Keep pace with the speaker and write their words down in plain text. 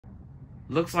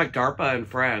Looks like DARPA and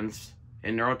friends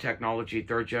in neurotechnology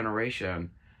third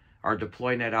generation are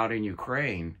deploying it out in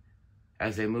Ukraine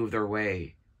as they move their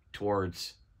way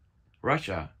towards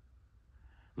Russia.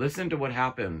 Listen to what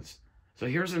happens. So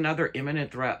here's another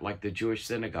imminent threat like the Jewish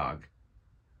Synagogue.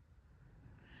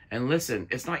 And listen,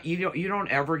 it's not, you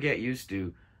don't ever get used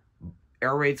to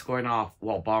air raids going off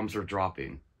while bombs are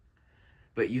dropping.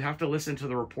 But you have to listen to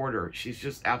the reporter. She's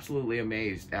just absolutely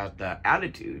amazed at the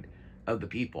attitude of the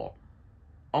people.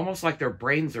 Almost like their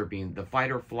brains are being, the fight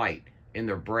or flight in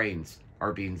their brains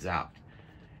are being zapped.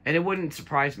 And it wouldn't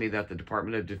surprise me that the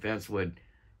Department of Defense would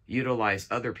utilize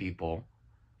other people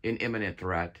in imminent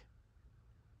threat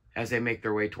as they make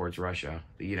their way towards Russia,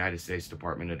 the United States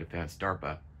Department of Defense,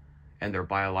 DARPA, and their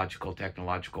biological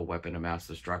technological weapon of mass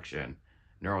destruction,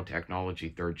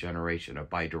 neurotechnology third generation of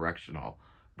bi-directional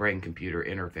brain-computer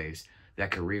interface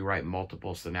that can rewrite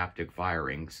multiple synaptic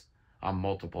firings on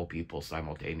multiple people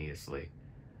simultaneously.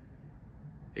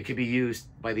 It can be used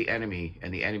by the enemy,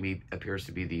 and the enemy appears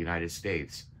to be the United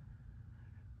States,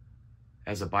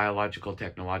 as a biological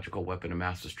technological weapon of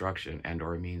mass destruction and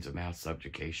or a means of mass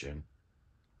subjugation.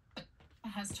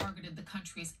 Has targeted the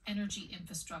country's energy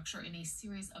infrastructure in a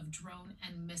series of drone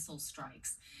and missile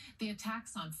strikes. The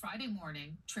attacks on Friday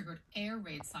morning triggered air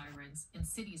raid sirens in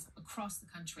cities across the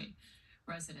country.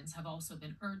 Residents have also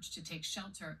been urged to take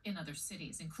shelter in other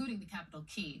cities, including the capital,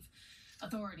 Kyiv.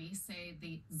 Authorities say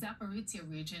the Zaporizhia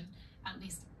region, at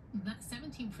least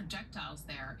 17 projectiles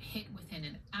there hit within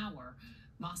an hour.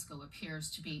 Moscow appears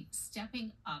to be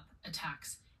stepping up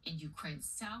attacks in Ukraine's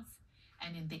south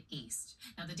and in the east.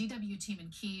 Now, the DW team in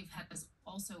Kyiv has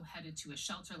also headed to a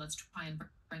shelter. Let's try and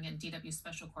bring in DW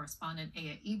special correspondent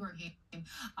Aya Ibrahim,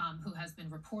 who has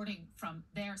been reporting from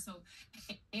there. So,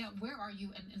 Aya, where are you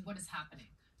and what is happening?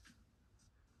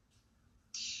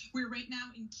 We're right now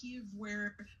in Kyiv,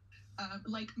 where,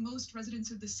 like most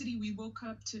residents of the city, we woke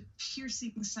up to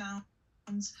piercing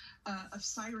sounds of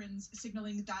sirens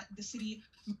signaling that the city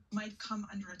might come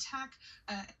under attack.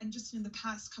 And just in the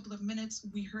past couple of minutes,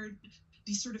 we heard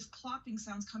these sort of plopping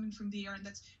sounds coming from the air, and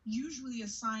that's usually a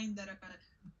sign that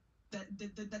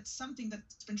that something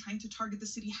that's been trying to target the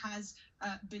city has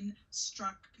been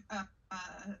struck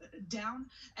down.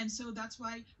 And so that's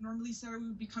why normally, Sarah, we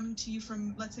would be coming to you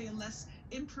from, let's say, a less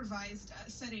improvised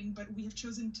setting, but we have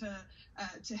chosen to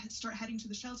start heading to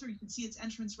the shelter. You can see its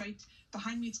entrance right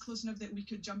behind me. It's close enough that we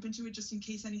could jump into it just in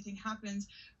case anything happens.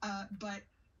 But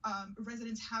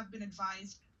residents have been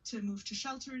advised to move to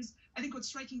shelters. I think what's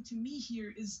striking to me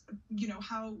here is,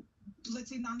 how,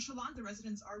 let's say, nonchalant the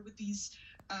residents are with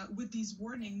these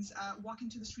warnings, walking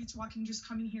to the streets, just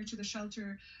coming here to the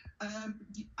shelter.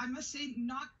 I must say,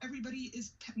 no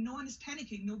one is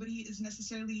panicking. Nobody is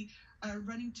necessarily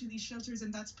running to these shelters,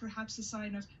 and that's perhaps a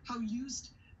sign of how used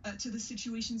to the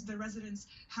situations the residents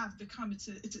have become.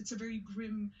 It's a very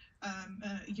grim,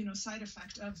 side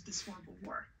effect of this horrible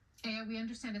war. Yeah, we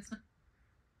understand it's not.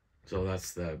 So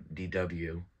that's the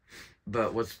DW.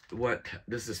 But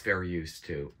this is fair use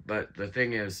too. But the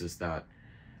thing is that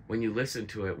when you listen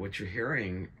to it, what you're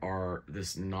hearing are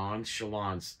this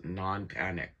nonchalance,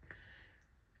 non-panic.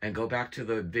 And go back to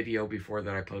the video before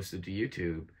that I posted to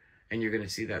YouTube, and you're going to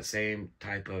see that same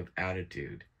type of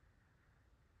attitude.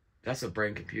 That's a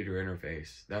brain-computer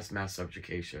interface. That's mass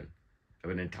subjugation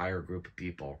of an entire group of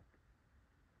people,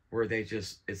 where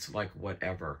it's like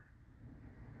whatever.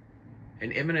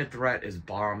 An imminent threat is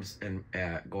bombs and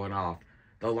going off.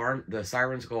 The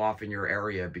sirens go off in your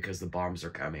area because the bombs are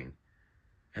coming.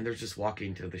 And they're just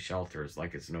walking to the shelters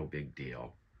like it's no big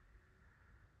deal.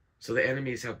 So the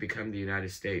enemies have become the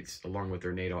United States, along with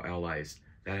their NATO allies,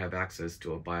 that have access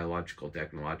to a biological,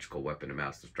 technological weapon of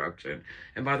mass destruction.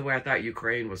 And by the way, I thought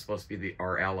Ukraine was supposed to be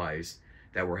our allies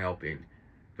that were helping.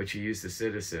 But you use the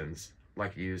citizens,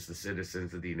 like you use the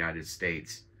citizens of the United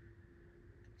States,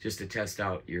 just to test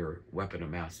out your weapon of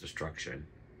mass destruction.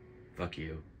 Fuck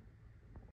you.